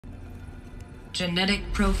Genetic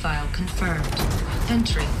profile confirmed.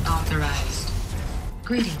 Entry authorized.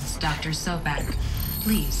 Greetings, Dr. Sobek.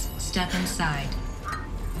 Please step inside.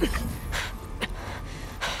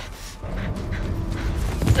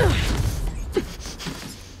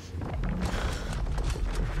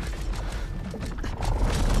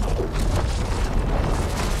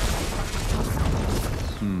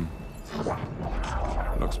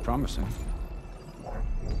 Looks promising.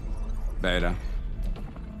 Beta.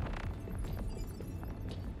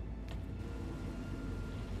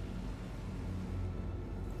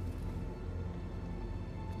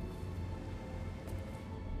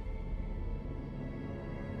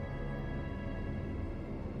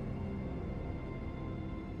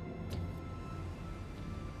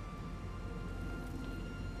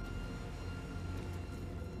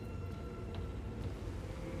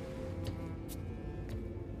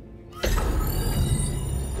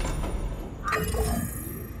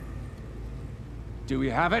 Do we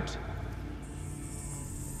have it?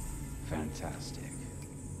 Fantastic.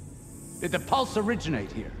 Did the pulse originate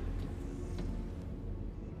here?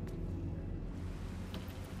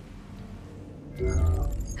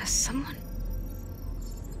 Has someone...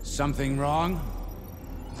 Something wrong?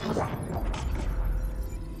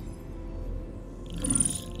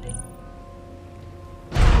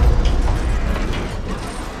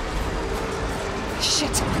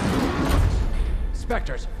 Shit!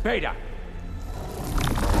 Spectres, Beta!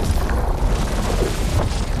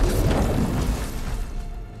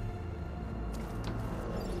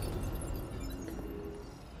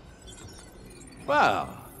 Well,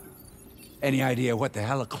 any idea what the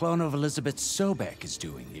hell a clone of Elizabeth Sobek is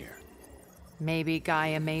doing here? Maybe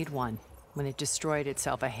Gaia made one when it destroyed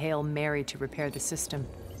itself, a Hail Mary to repair the system.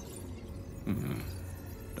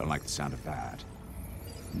 Don't like the sound of that.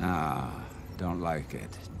 Nah, don't like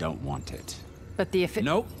it. Don't want it. But the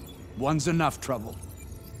Nope. One's enough trouble.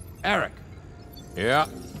 Eric. Yeah?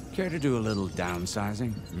 Care to do a little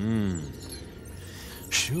downsizing?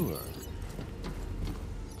 Sure.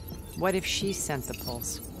 What if she sent the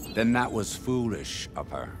pulse? Then that was foolish of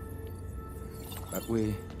her. But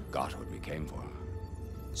we got what we came for.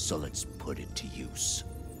 So let's put it to use.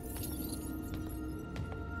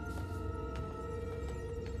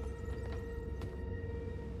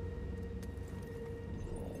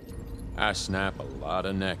 I snap a lot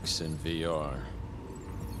of necks in VR.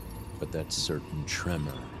 But that certain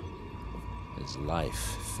tremor as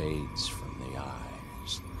life fades from the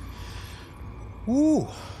eyes. Ooh,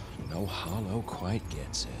 no hollow quite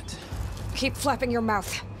gets it. Keep flapping your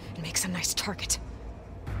mouth. It makes a nice target.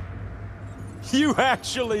 You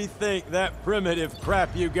actually think that primitive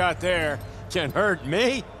crap you got there can hurt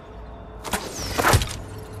me?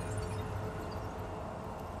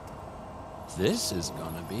 This is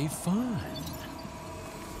gonna be fun.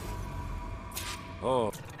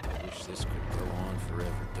 Oh, I wish this could go on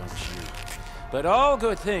forever, don't you? But all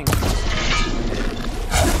good things.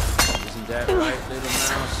 Isn't that right, little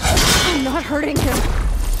mouse? I'm not hurting him.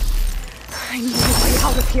 I need a way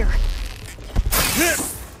out of here.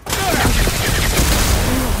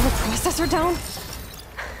 The processor down?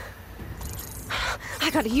 I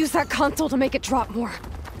gotta use that console to make it drop more.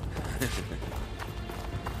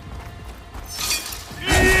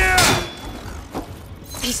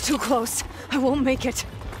 He's too close. I won't make it.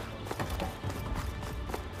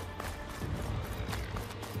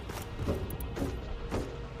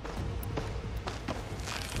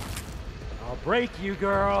 I'll break you,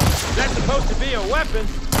 girl. That's supposed to be a weapon.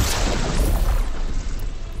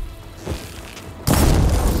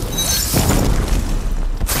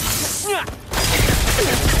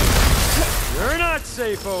 You're not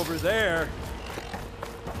safe over there.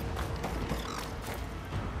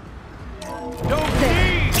 Don't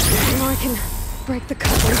There. Now I can break the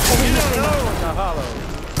cover and pull him You don't know what the hollow.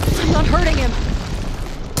 I'm not hurting him.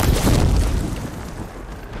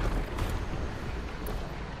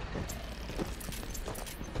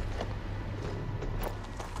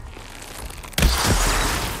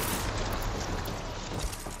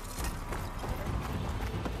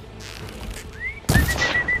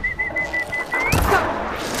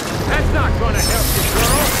 That's not gonna help you,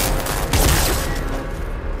 girl.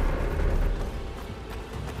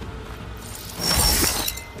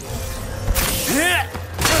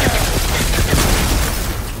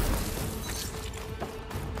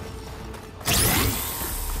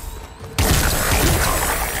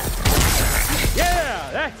 Yeah,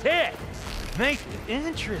 that's it. Makes it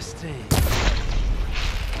interesting.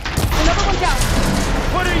 Another one down.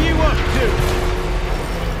 What are you up to?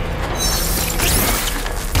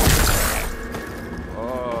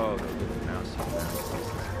 Oh, the little mouse.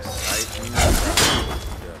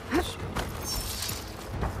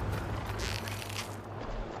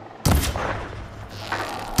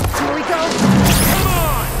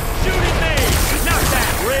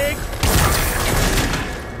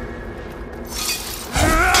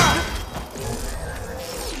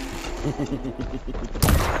 What?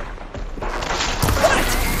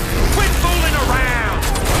 Quit fooling around!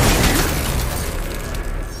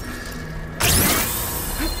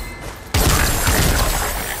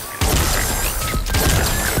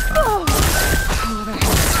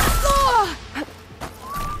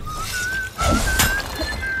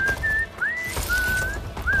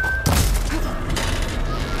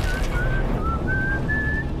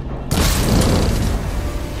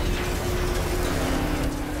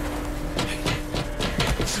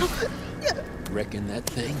 Reckon that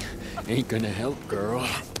thing ain't gonna help, girl.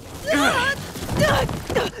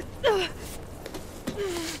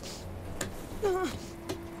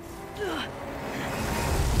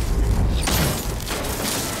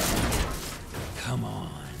 Come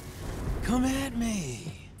on. Come at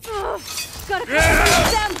me. Gotta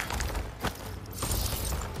catch them!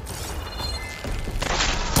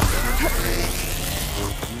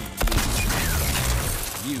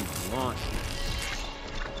 You launched it.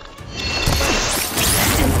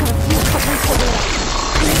 Stem's got a few couplings holding it up.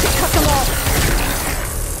 I need to cut them all.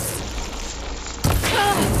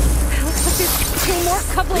 Looks like there's 2 more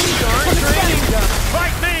couplings. These aren't training guns.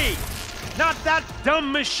 Fight me! Not that dumb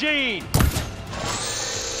machine!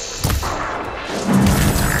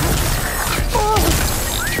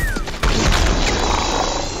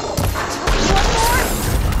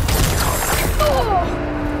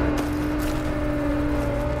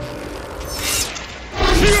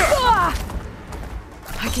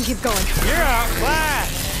 I can keep going. You're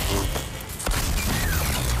outclassed!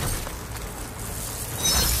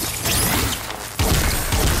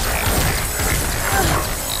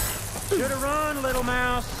 Should've run, little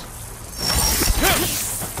mouse.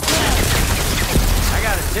 I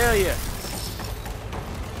gotta tell you,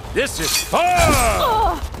 this is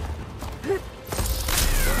fun!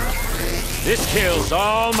 This kill's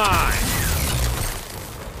all mine.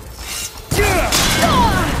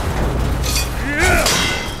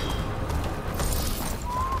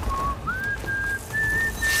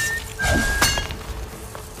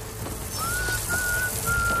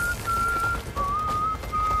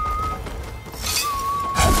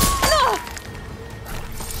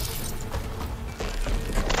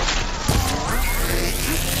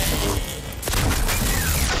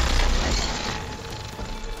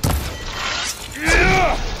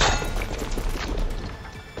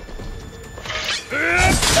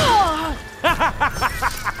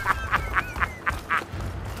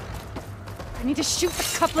 I need to shoot the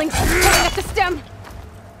couplings coming at the stem.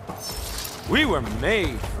 We were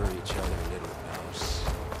made for each other, little mouse.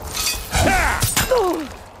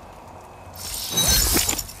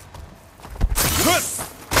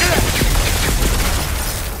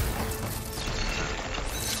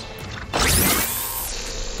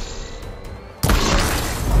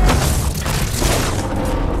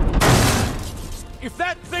 If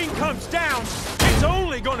that thing comes down, it's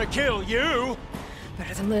only gonna kill you.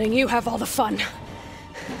 Better than letting you have all the fun.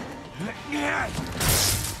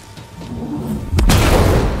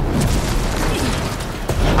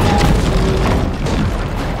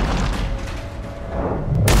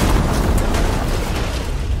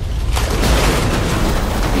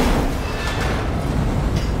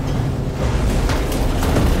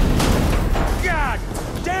 God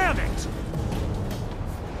damn it!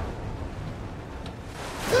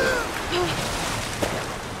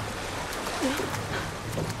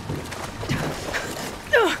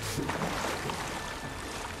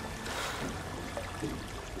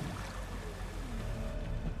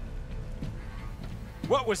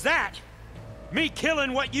 What was that? Me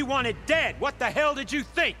killing what you wanted dead. What the hell did you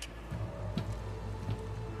think?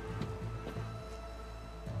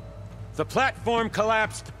 The platform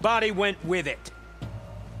collapsed, body went with it.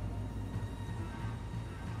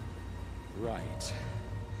 Right.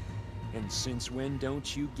 And since when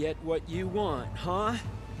don't you get what you want, huh?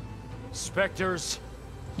 Spectres,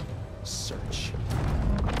 search.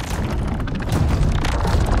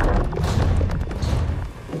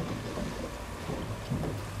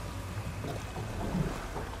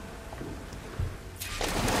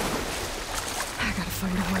 I gotta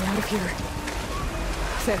find a way out of here.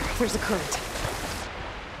 There's a current.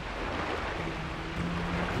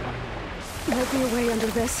 Might be a way under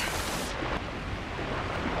this.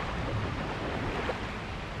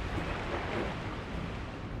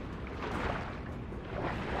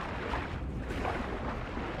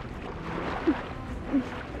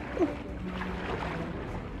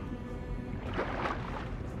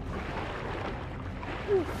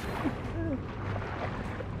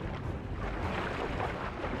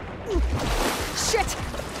 Shit!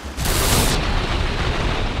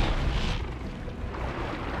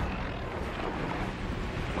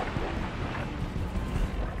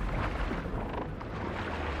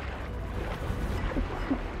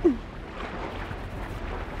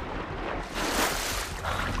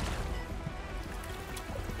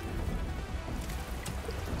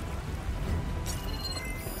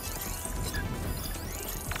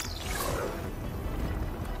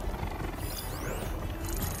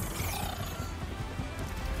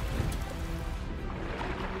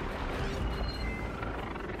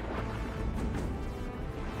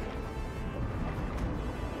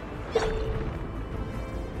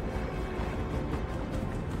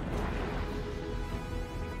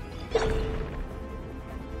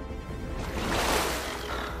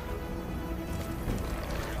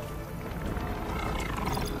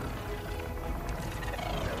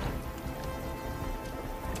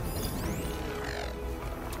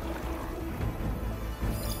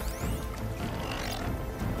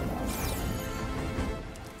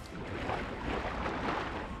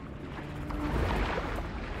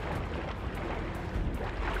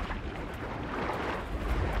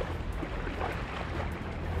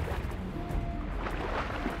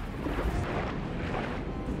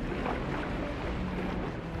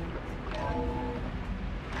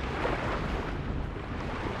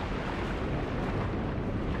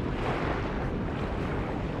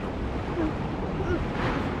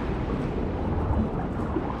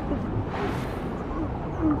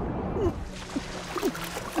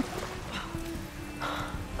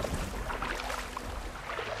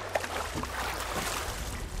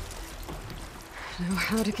 Know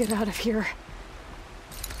how to get out of here.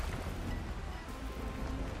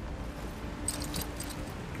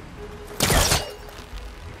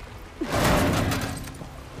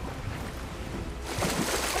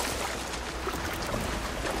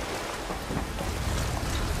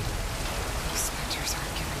 These specters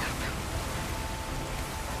aren't giving up.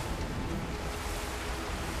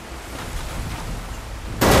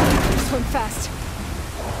 Swim fast.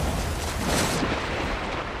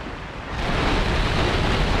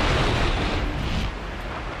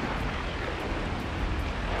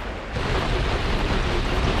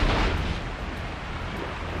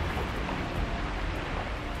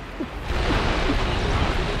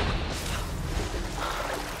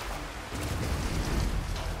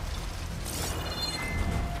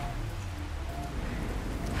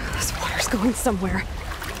 Going somewhere.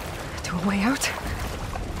 To a way out?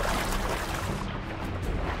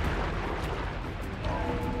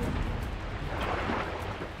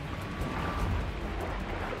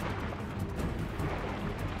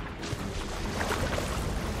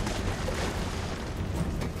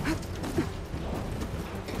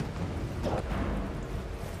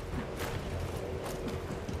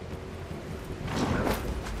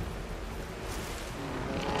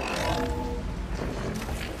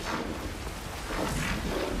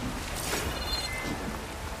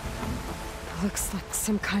 Looks like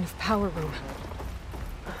some kind of power room.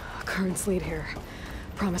 Currents lead here.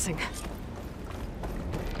 Promising.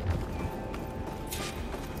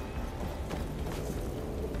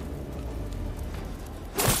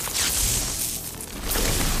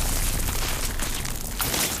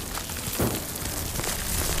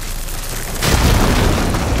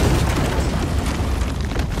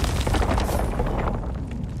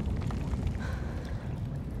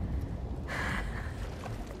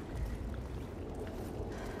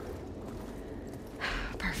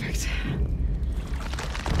 Perfect.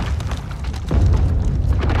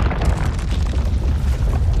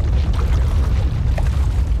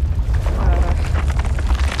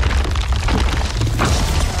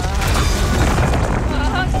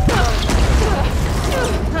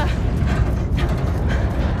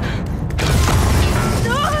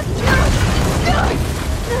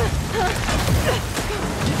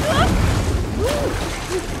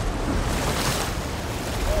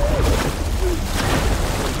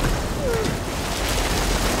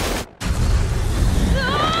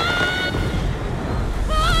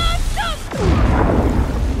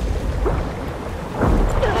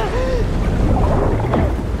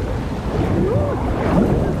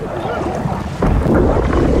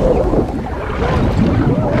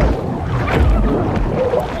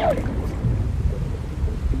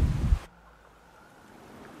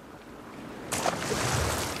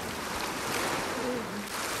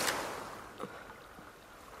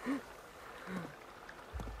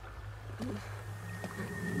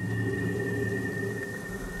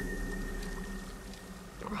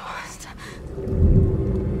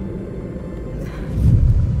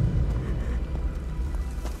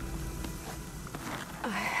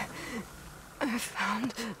 I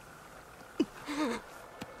found...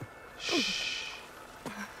 Shh.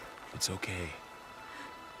 It's okay.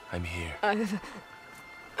 I'm here.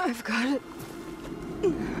 I've got it.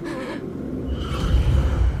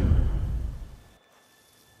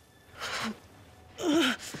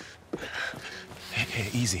 Hey,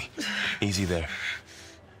 easy. Easy there.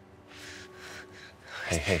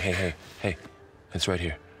 Hey. It's right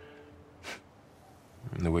here.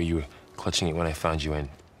 The way you were clutching it when I found you, I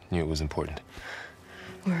knew it was important.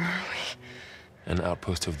 Where are we? An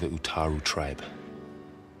outpost of the Utaru tribe.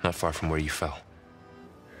 Not far from where you fell.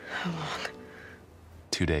 How long?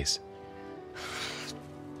 2 days.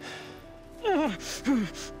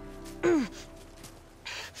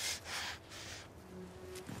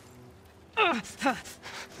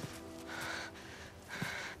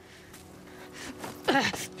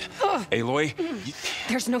 Aloy,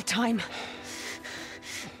 There's no time.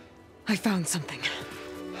 I found something.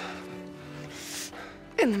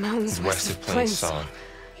 In the mountains west of Plainsong.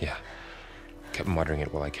 Yeah. Kept muttering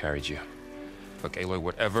it while I carried you. Look, Aloy,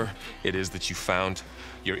 whatever it is that you found,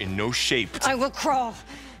 you're in no shape to... I will crawl,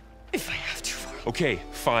 if I have to. Okay,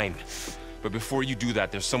 fine. But before you do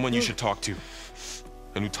that, there's someone you should talk to.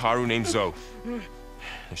 An Utaru named Zoe.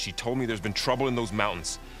 And she told me there's been trouble in those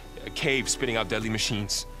mountains. A cave spitting out deadly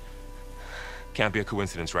machines. Can't be a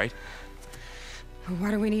coincidence, right?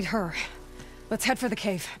 Why do we need her? Let's head for the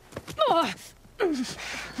cave.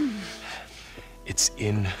 It's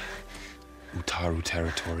in Utaru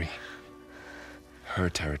territory. Her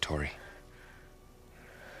territory.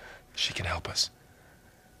 She can help us.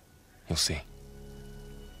 You'll see.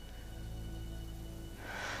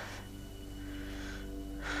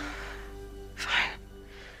 Fine.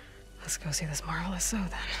 Let's go see this marvelous Zoe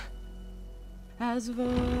then. As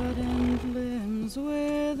verdant limbs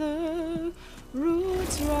wither,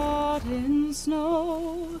 roots rot in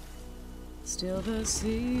snow, still the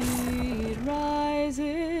seed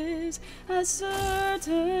rises as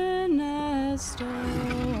certain as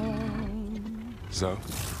stone. Zoe?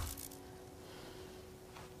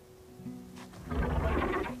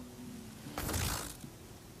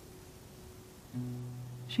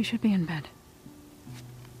 She should be in bed.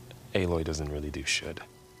 Aloy doesn't really do should.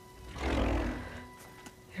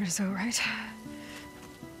 You're Zoe, right?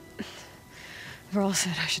 Varl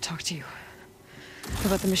said I should talk to you.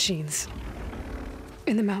 About the machines.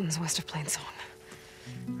 In the mountains west of Plainsong.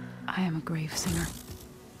 I am a grave singer.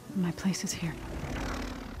 My place is here.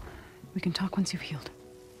 We can talk once you've healed.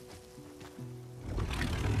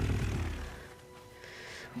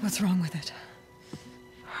 What's wrong with it?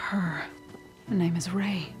 Her name is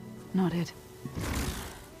Ray, not it.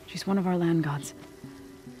 She's one of our land gods.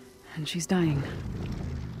 And she's dying.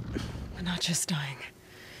 But not just dying.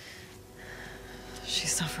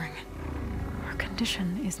 She's suffering. Her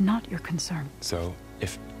condition is not your concern. So,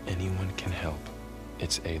 if anyone can help,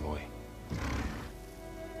 it's Aloy.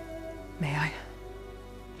 May I?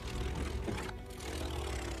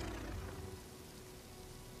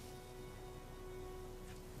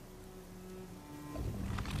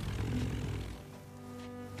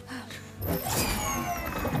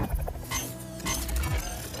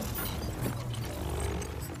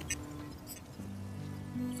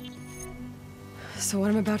 So what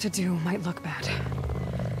I'm about to do might look bad,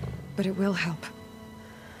 but it will help.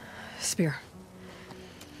 Spear.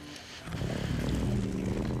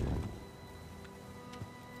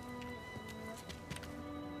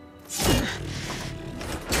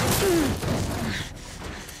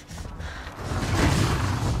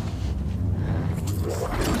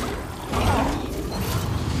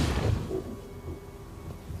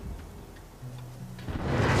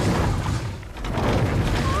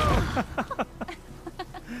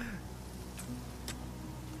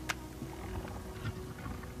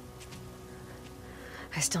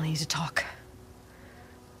 I still need to talk.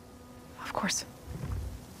 Of course.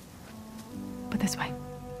 But this way.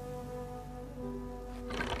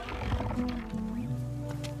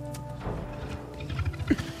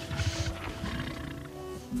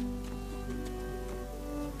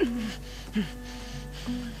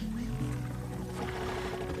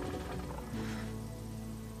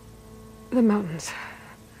 The mountains,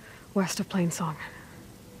 west of Plainsong.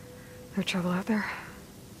 There trouble out there?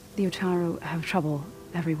 The Utaru have trouble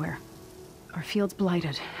everywhere. Our fields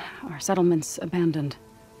blighted, our settlements abandoned.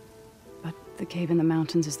 But the cave in the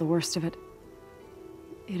mountains is the worst of it.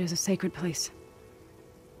 It is a sacred place.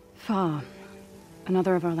 Fa,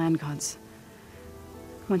 another of our land gods,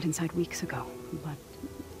 went inside weeks ago, but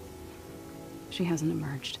she hasn't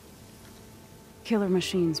emerged. Killer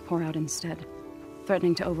machines pour out instead,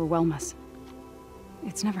 threatening to overwhelm us.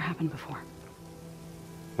 It's never happened before.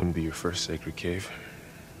 Wouldn't be your first sacred cave.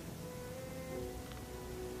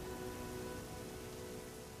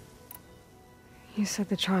 You said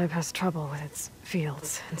the tribe has trouble with its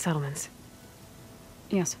fields and settlements.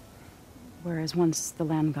 Yes. Whereas once the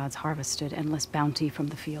land gods harvested endless bounty from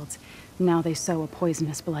the fields, now they sow a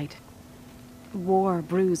poisonous blight. War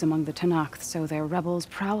brews among the Tenakth, so their rebels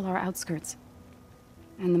prowl our outskirts.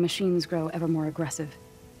 And the machines grow ever more aggressive,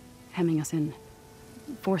 hemming us in,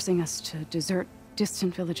 forcing us to desert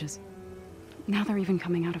distant villages. Now they're even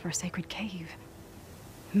coming out of our sacred cave.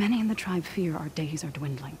 Many in the tribe fear our days are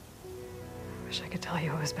dwindling. Wish I could tell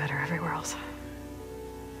you it was better everywhere else.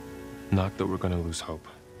 Not that we're gonna lose hope.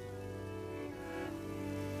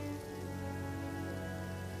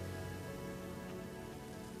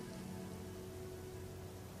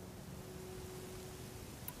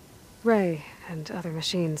 Ray and other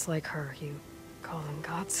machines like her, you call them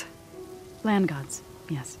gods? Land gods,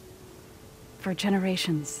 yes. For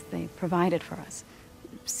generations, they provided for us,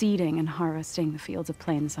 seeding and harvesting the fields of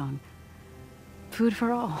Plainsong. Food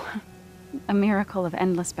for all. A miracle of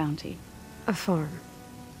endless bounty. A farm,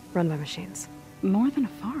 run by machines. More than a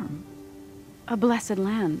farm. A blessed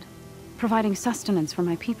land, providing sustenance for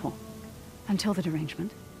my people. Until the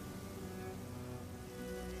derangement.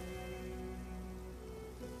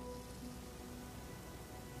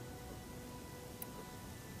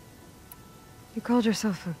 You called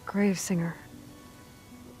yourself a grave singer.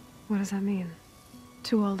 What does that mean?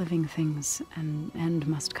 To all living things, an end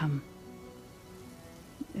must come.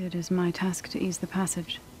 It is my task to ease the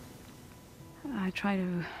passage. I try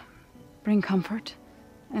to bring comfort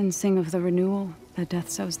and sing of the renewal that death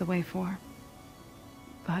sows the way for.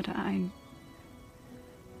 But I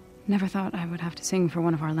never thought I would have to sing for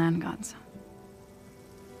one of our land gods.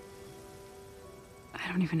 I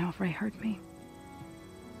don't even know if Ray heard me.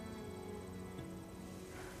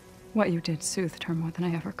 What you did soothed her more than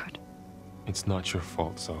I ever could. It's not your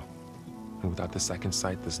fault, so. And without the second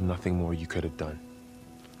sight, there's nothing more you could have done.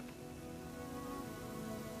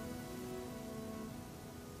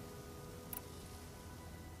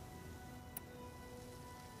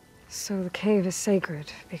 So the cave is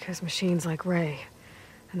sacred because machines like Ray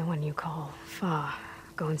and the one you call Fa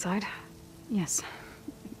go inside? Yes.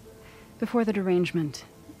 Before the derangement,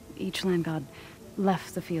 each land god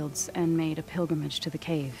left the fields and made a pilgrimage to the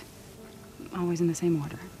cave. Always in the same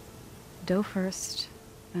order. Doe first,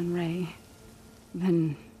 then Ray,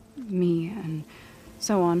 then me, and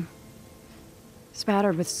so on.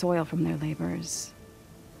 Spattered with soil from their labors.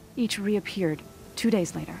 Each reappeared 2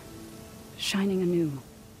 days later, shining anew,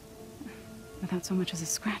 without so much as a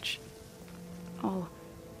scratch. All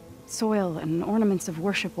soil and ornaments of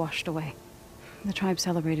worship washed away. The tribe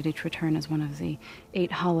celebrated each return as one of the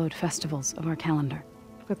 8 hallowed festivals of our calendar.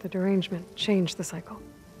 But the derangement changed the cycle.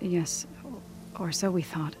 Yes, or so we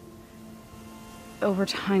thought. Over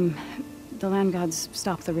time, the land gods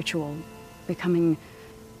stopped the ritual, becoming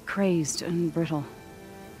crazed and brittle.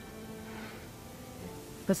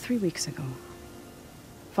 But 3 weeks ago,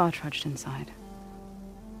 Fa trudged inside.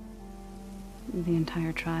 The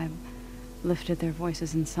entire tribe lifted their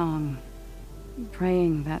voices in song,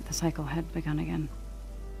 praying that the cycle had begun again.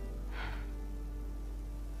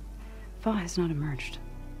 Fa has not emerged.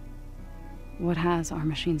 What has are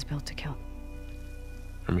machines built to kill?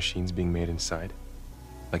 Are machines being made inside?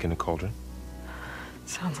 Like in a cauldron?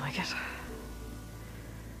 Sounds like it.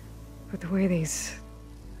 But the way these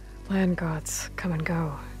land gods come and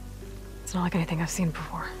go, it's not like anything I've seen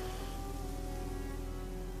before.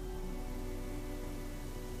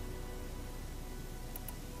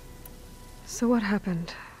 So what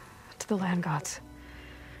happened to the land gods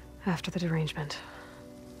after the derangement?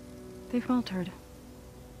 They faltered,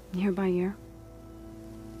 year by year.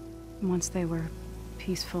 Once they were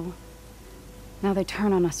peaceful. Now they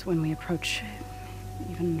turn on us when we approach,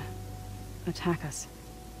 even attack us.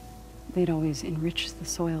 They'd always enriched the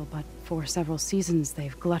soil, but for several seasons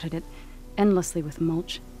they've glutted it endlessly with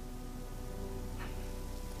mulch.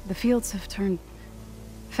 The fields have turned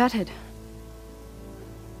fetid.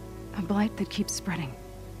 A blight that keeps spreading,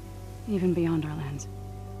 even beyond our lands.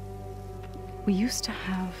 We used to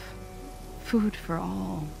have food for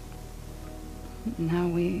all. Now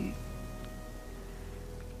we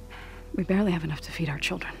barely have enough to feed our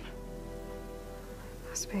children.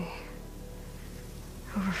 Must be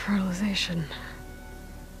over-fertilization.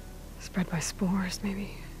 Spread by spores,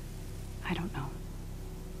 maybe? I don't know.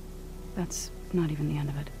 That's not even the end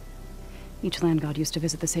of it. Each land god used to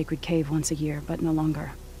visit the sacred cave once a year, but no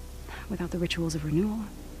longer. Without the rituals of renewal,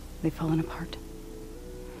 they've fallen apart.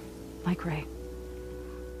 Like Ray.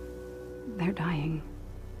 They're dying.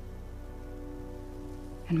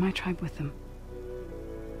 And my tribe with them.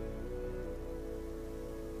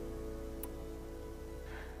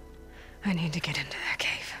 I need to get into that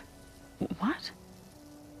cave. What?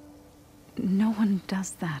 No one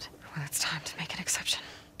does that. Well, it's time to make an exception.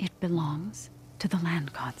 It belongs to the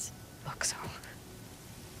land gods. Look, so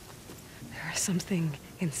there is something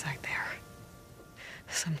inside there.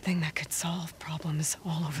 Something that could solve problems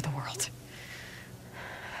all over the world.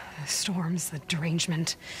 The storms, the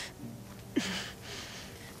derangement.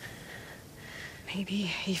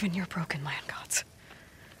 Maybe even your broken land gods.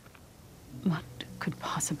 What could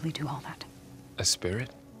possibly do all that? A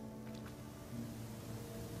spirit?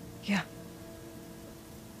 Yeah.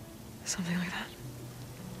 Something like that.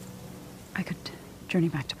 I could journey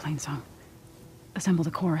back to Plainsong, assemble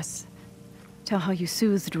the chorus, tell how you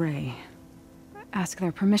soothed Ray, ask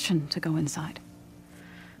their permission to go inside.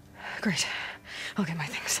 Great. I'll get my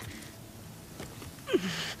things.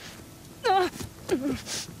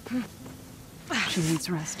 She needs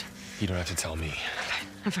rest. You don't have to tell me. Okay,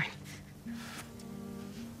 I'm fine.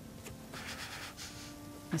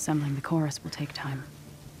 Assembling the chorus will take time.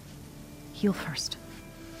 Heal first,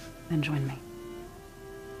 then join me.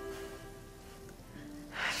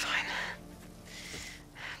 Fine.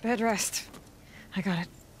 Bed rest. I got it.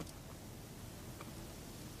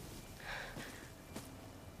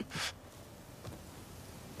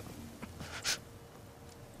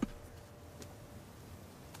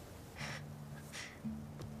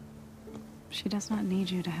 She does not need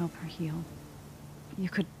you to help her heal. You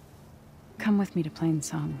could come with me to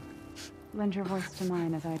Plainsong. Lend your voice to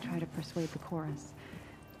mine as I try to persuade the chorus.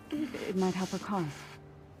 It might help her cause.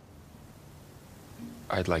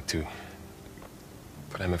 I'd like to,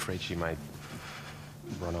 but I'm afraid she might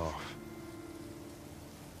run off.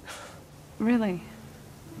 Really?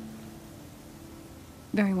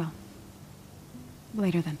 Very well.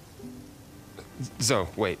 Later then. Zoe,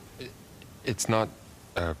 wait. It's not,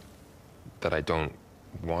 that I don't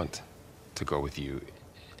want to go with you.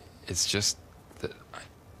 It's just that I...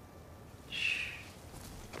 Shh.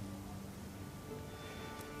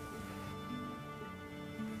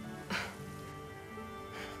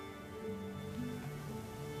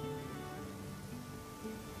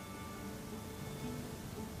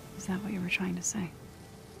 Is that what you were trying to say?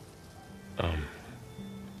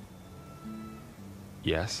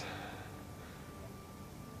 Yes?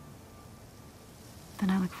 Then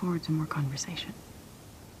I look forward to more conversation.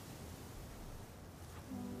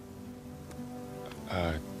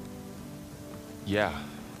 Yeah.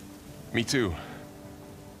 Me too.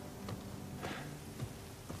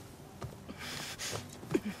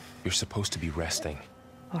 You're supposed to be resting.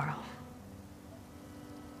 Laurel.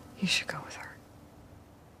 You should go with her.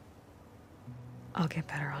 I'll get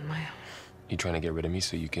better on my own. You trying to get rid of me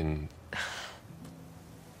so you can...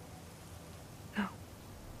 No.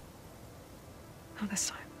 Not this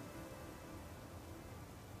time.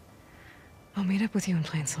 I'll meet up with you in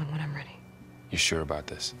Plainsong when I'm ready. You sure about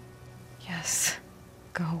this? Yes.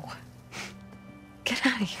 Go. Get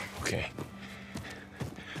out of here. Okay.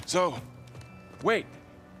 Zoe, wait.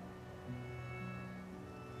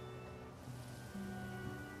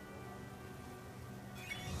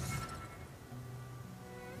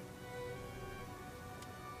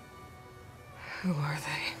 Who are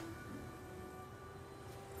they?